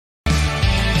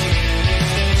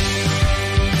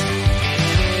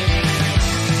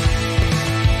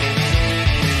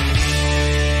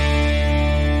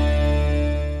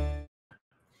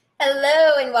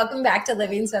welcome back to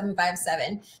Living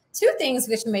 757. Two things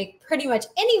which make pretty much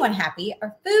anyone happy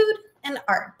are food and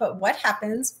art, but what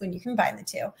happens when you combine the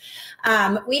two?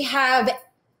 We have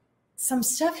some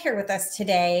stuff here with us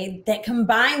today that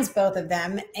combines both of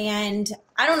them, and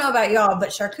I don't know about y'all, but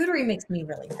charcuterie makes me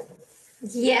really happy.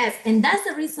 Yes, and that's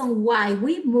the reason why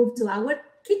we moved to our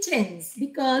kitchens,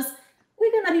 because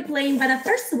we're gonna be playing. But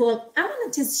first of all, I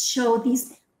want to just show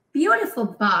this beautiful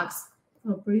box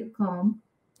for Brie Co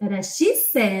that she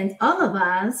sent all of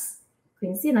us,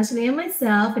 Quincy and Ashley and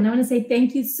myself, and I want to say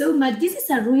thank you so much. This is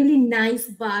a really nice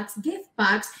box, gift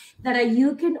box that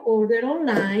you can order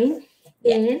online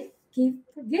and give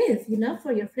for gift, you know,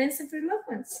 for your friends and for your loved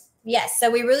ones. Yes,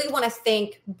 so we really want to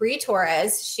thank Brie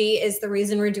Torres. She is the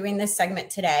reason we're doing this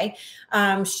segment today.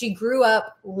 She grew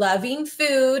up loving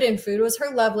food, and food was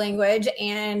her love language.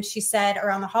 And she said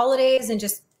around the holidays and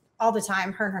just all the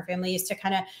time, her and her family used to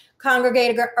kind of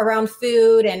congregate around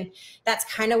food. And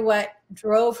that's kind of what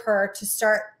drove her to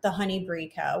start the Honey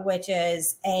Brie Co, which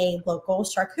is a local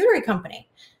charcuterie company.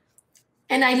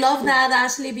 And I love that,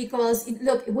 Ashley, because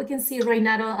look, we can see right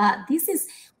now, this is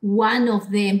one of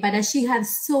them, but she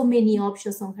has so many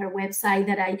options on her website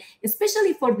that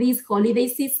especially for this holiday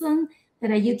season,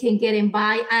 that you can get and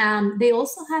buy. They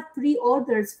also have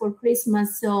pre-orders for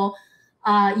Christmas. So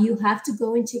you have to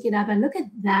go and check it out. And look at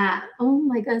that. Oh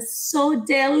my God, so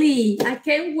deli. I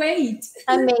can't wait.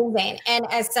 Amazing. And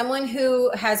as someone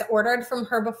who has ordered from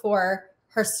her before,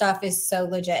 her stuff is so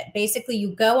legit. Basically,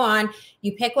 you go on,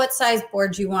 you pick what size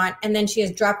board you want, and then she has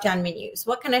drop-down menus.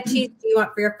 What kind of cheese do you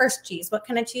want for your first cheese? What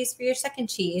kind of cheese for your second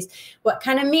cheese? What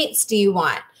kind of meats do you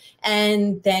want?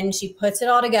 And then she puts it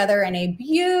all together in a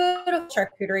beautiful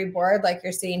charcuterie board like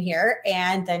you're seeing here,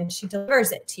 and then she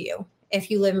delivers it to you if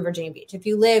you live in Virginia Beach. If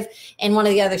you live in one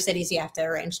of the other cities, you have to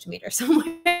arrange to meet her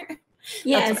somewhere.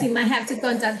 Yes, you might have to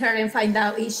contact her and find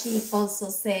out if she also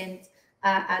sent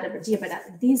out of Virginia,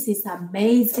 but this is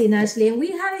amazing, Ashley, and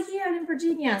we have it here in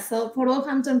Virginia. So for all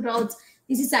Hamptons Roads,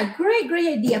 this is a great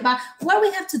idea. But what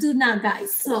we have to do now,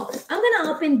 guys, so I'm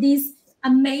gonna open this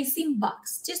amazing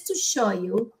box just to show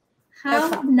you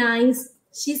how nice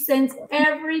she sent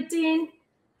everything.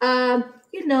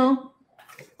 You know,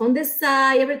 on the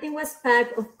side, everything was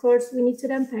packed. Of course, we need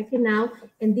to unpack it now,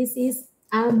 and this is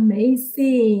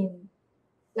amazing,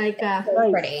 like a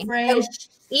pretty fresh.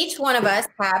 Each one of us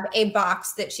have a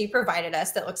box that she provided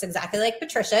us that looks exactly like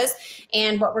Patricia's.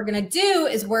 And what we're going to do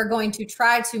is we're going to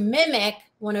try to mimic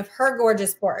one of her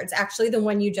gorgeous boards. Actually, the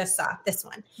one you just saw, this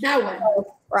one. That one.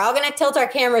 So we're all going to tilt our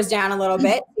cameras down a little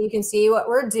bit so you can see what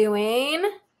we're doing.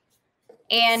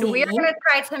 And we're going to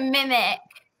try to mimic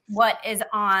what is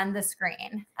on the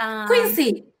screen.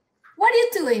 Quincy, what are you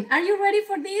doing? Are you ready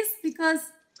for this? Because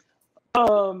I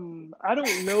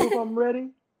don't know if I'm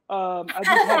ready. I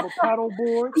just have a paddle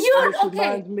board.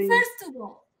 Okay, first of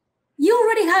all, you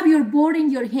already have your board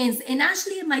in your hands, and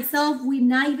Ashley and myself, we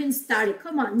not even started.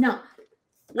 Come on, no.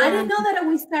 I didn't know that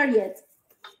we started yet.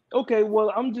 Okay,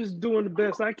 well, I'm just doing the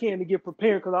best I can to get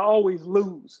prepared because I always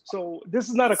lose. So this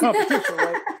is not a competition,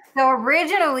 right? So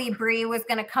originally, Brie was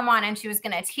going to come on and she was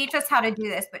going to teach us how to do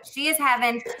this, but she is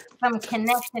having some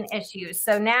connection issues.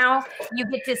 So now you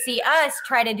get to see us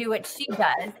try to do what she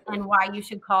does and why you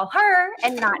should call her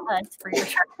and not us for your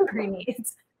charcuterie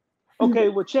needs. Okay,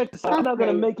 well, check this out. I'm not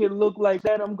going to make it look like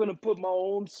that. I'm going to put my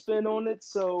own spin on it.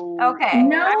 So okay,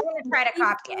 no, I'm going to try to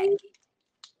copy it.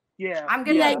 Yeah. I'm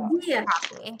going to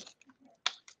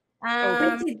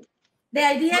copy. The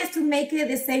idea is to make it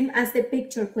the same as the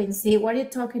picture, Quincy. What are you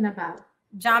talking about?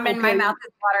 John, and my mouth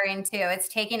is watering too. It's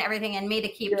taking everything in me to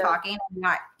keep talking and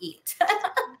not eat.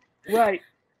 Right.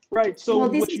 So well,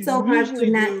 this is so hard to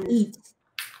not eat.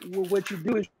 Well, what you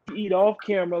do is you eat off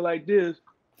camera like this.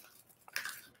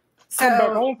 So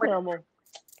on camera.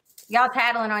 Y'all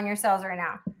tattling on yourselves right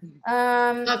now.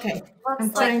 Okay.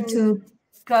 I'm trying to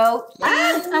go.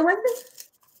 I went to.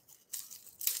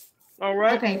 All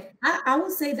right. Okay. I will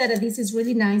say that this is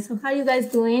really nice. So how are you guys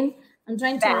doing? I'm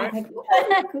trying to.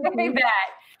 Very bad.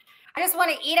 I just want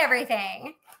to eat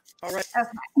everything. All right. Okay.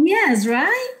 Yes,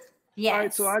 right? Yes. All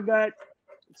right. So I got.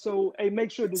 So hey, make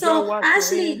sure. So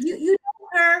Ashley, you know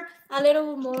her a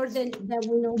little more than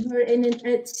we know her, and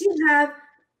she have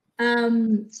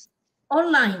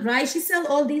online, right? She sell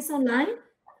all this online.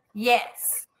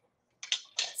 Yes.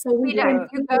 So we do.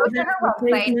 You go to her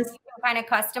website. You can kind of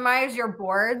customize your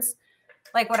boards,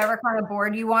 like whatever kind of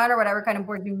board you want or whatever kind of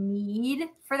board you need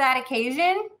for that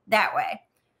occasion. That way.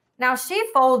 Now she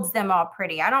folds them all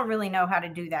pretty. I don't really know how to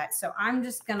do that, so I'm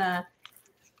just gonna.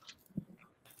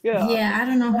 Yeah, I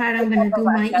don't know how I'm gonna do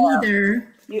mine either.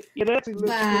 Yeah, that's pretty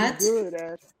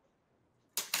good.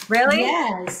 Really?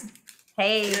 Yes.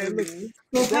 Hey. Yeah, it looks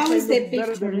So how is the definitely looks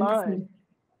better picture? than mine.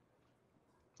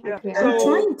 Yeah. Okay, I'm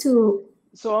trying to.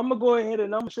 So I'm gonna go ahead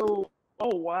and I'm gonna show.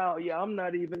 Oh wow, yeah, I'm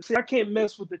not even. See, I can't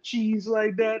mess with the cheese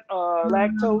like that.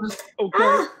 Lactose.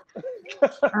 Okay.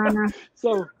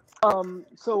 So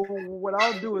so what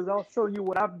I'll do is I'll show you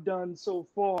what I've done so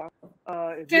far.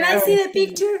 If Can I y'all see can the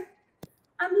picture?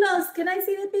 I'm lost. Can I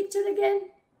see the picture again?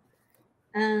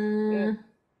 Yeah.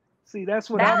 See, that's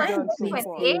what That I've looks done good, so Quincy.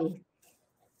 far.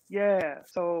 Yeah.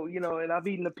 So and I've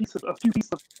eaten a few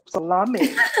pieces of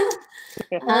salami.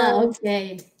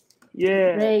 Okay.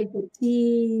 Yeah. Great, the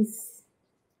cheese.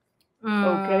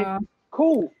 Okay.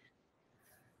 Cool.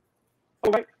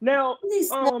 All right. Now, This is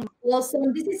so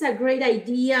awesome. This is a great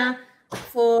idea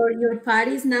for your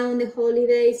parties now on the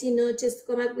holidays. Just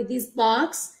come up with this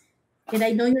box, and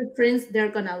I know your friends, they're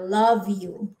gonna love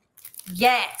you.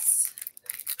 Yes.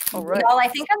 all right. Well, I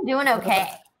think I'm doing okay.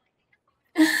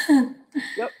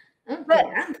 Yep. Okay,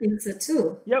 I think so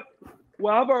too. Yep.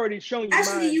 Well, I've already shown you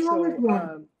Actually, mine, you so always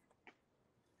won.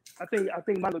 I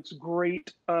think mine looks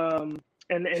great. And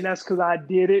that's because I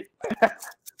did it.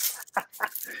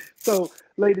 So,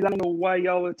 ladies, I don't know why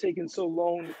y'all are taking so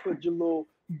long to put your little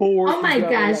board Oh my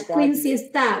together gosh, like I Quincy, did.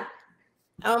 stop.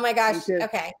 Oh my gosh. Okay.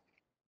 Okay.